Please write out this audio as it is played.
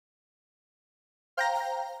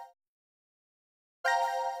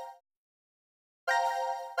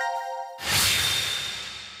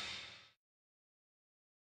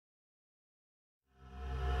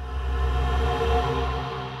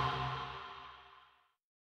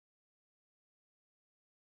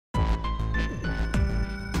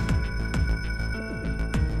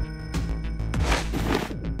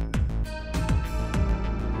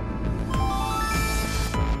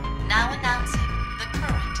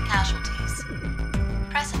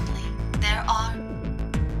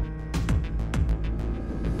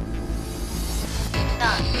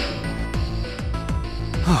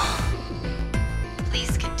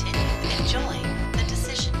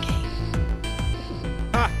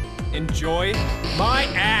Enjoy my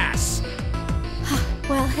ass!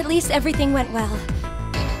 Well, at least everything went well.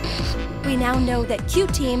 We now know that Q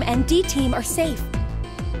Team and D Team are safe.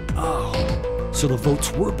 Oh, so the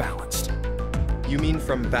votes were balanced. You mean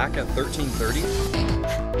from back at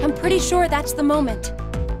 1330? I'm pretty sure that's the moment.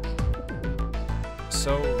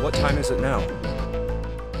 So, what time is it now?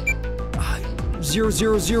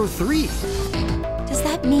 0003. Does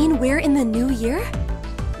that mean we're in the new year?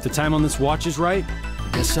 If the time on this watch is right, I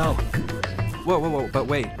guess so. Whoa, but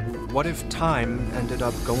wait. What if time ended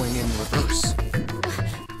up going in reverse?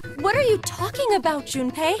 What are you talking about,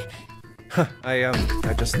 Junpei?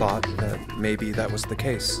 I just thought that maybe that was the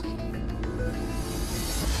case.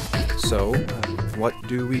 So, what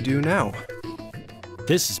do we do now?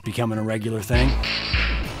 This is becoming a regular thing.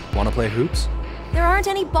 Wanna play hoops? There aren't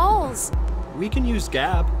any balls. We can use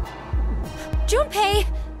Gab. Junpei,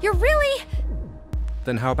 you're really...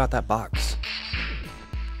 Then how about that box?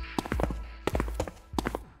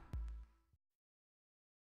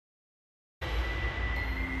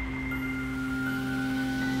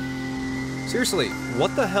 Seriously,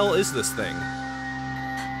 what the hell is this thing?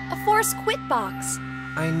 A force quit box.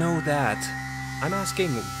 I know that. I'm asking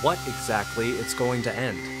what exactly it's going to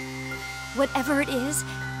end. Whatever it is,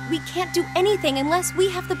 we can't do anything unless we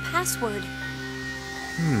have the password.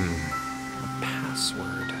 A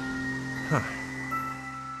password. Huh.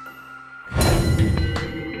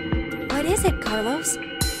 What is it, Carlos?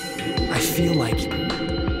 I feel like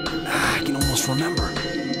I can almost remember.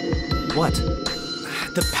 What?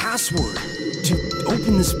 The password to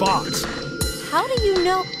open this box. How do you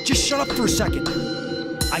know? Just shut up for a second.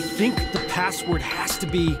 I think the password has to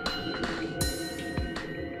be...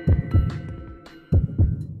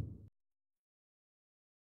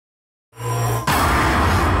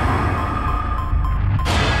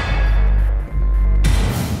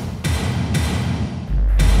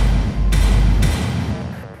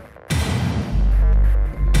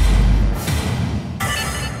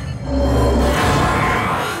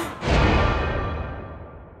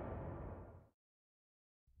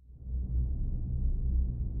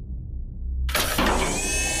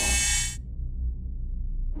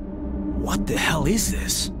 What the hell is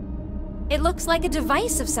this? It looks like a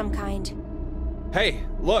device of some kind. Hey,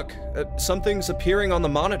 look! Something's appearing on the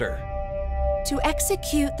monitor. To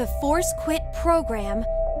execute the force quit program,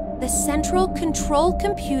 the central control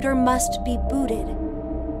computer must be booted.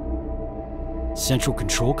 Central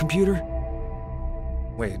control computer?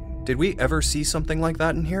 Wait, did we ever see something like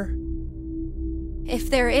that in here? If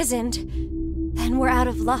there isn't, then we're out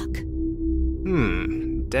of luck.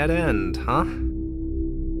 Dead end, huh?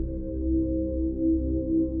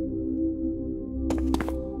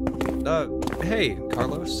 Hey,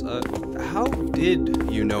 Carlos, how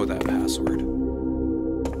did you know that password?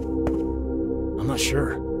 I'm not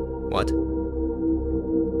sure. What?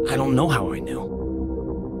 I don't know how I knew.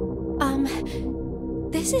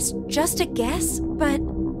 This is just a guess, but...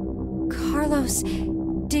 Carlos,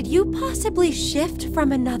 did you possibly shift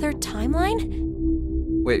from another timeline?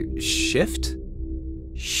 Wait, shift?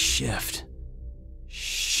 Shift.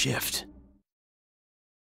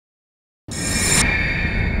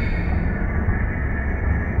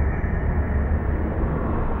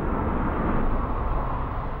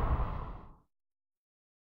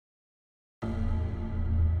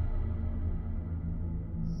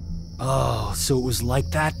 Oh, so it was like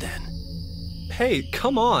that then. Hey,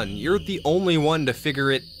 come on, you're the only one to figure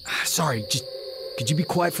it... Sorry, just... could you be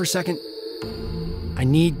quiet for a second? I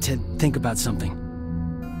need to think about something.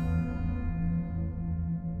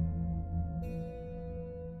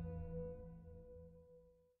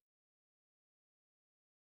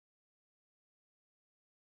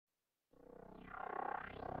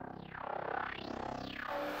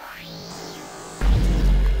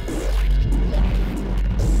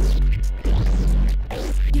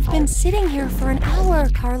 You've been sitting here for an hour,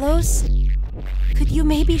 Carlos. Could you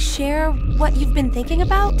maybe share what you've been thinking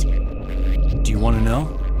about? Do you want to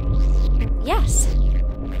know? Yes.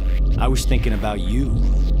 I was thinking about you,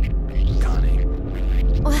 Connie.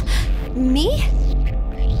 Me?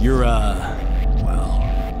 You're, well,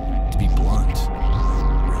 to be blunt,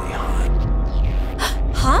 really hot.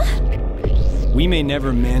 Huh? We may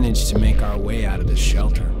never manage to make our way out of this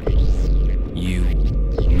shelter. You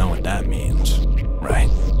know what that means, right?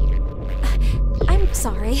 I'm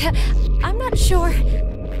sorry. I'm not sure.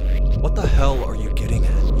 What the hell are you getting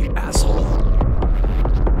at, you asshole?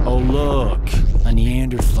 Oh, look. A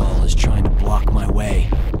Neanderthal is trying to block my way.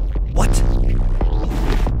 What?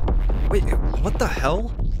 Wait, what the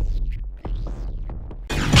hell?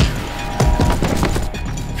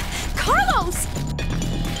 Carlos!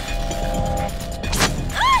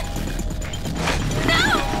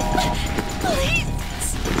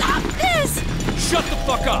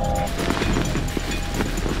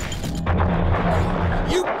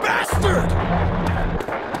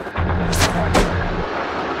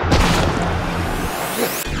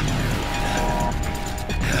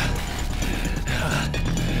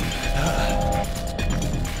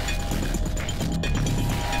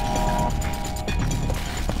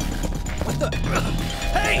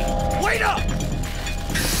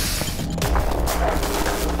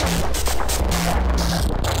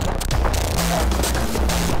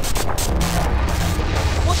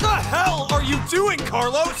 doing,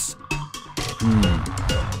 Carlos?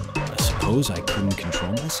 I suppose I couldn't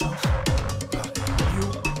control myself.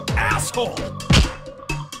 You asshole!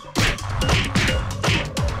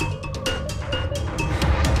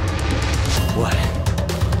 What?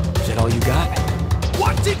 Is that all you got?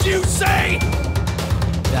 What did you say?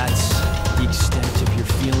 That's the extent of your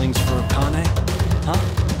feelings for Akane?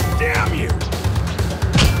 Huh? Damn you!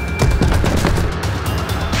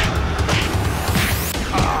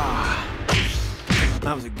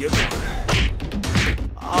 That was a good one.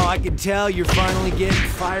 Oh, I can tell you're finally getting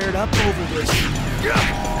fired up over this.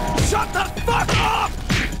 Shut the fuck up!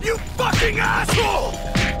 You fucking asshole!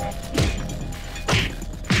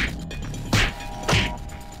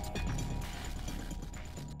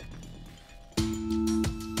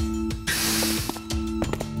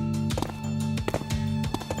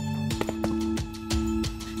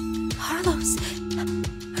 Carlos,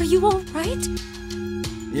 are you all right?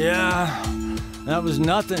 Yeah, that was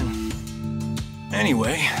nothing.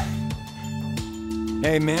 Anyway.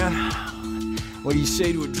 Hey, man. What do you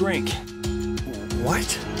say to a drink? What?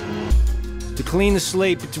 To clean the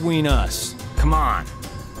slate between us. Come on.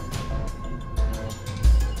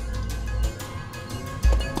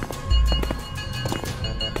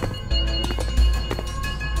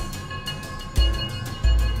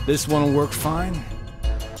 This one'll work fine?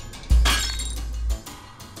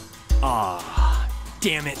 Ah,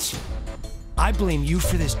 damn it. I blame you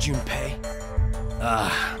for this, Junpei.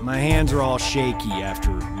 My hands are all shaky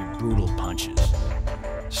after your brutal punches.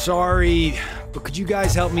 Sorry, but could you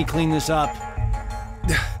guys help me clean this up?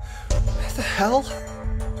 What the hell?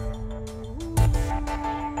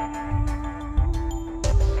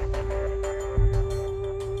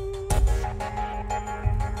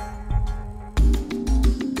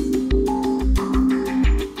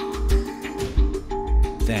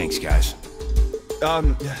 Thanks, guys.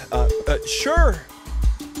 Sure.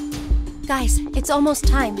 Guys, it's almost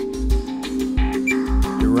time.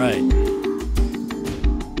 You're right.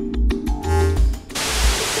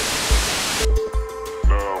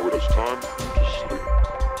 Now it is time to sleep.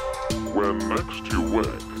 When next you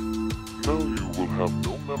wake, know you will have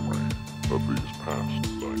no memory of these past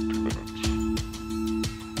 90 minutes.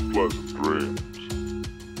 Pleasant dreams.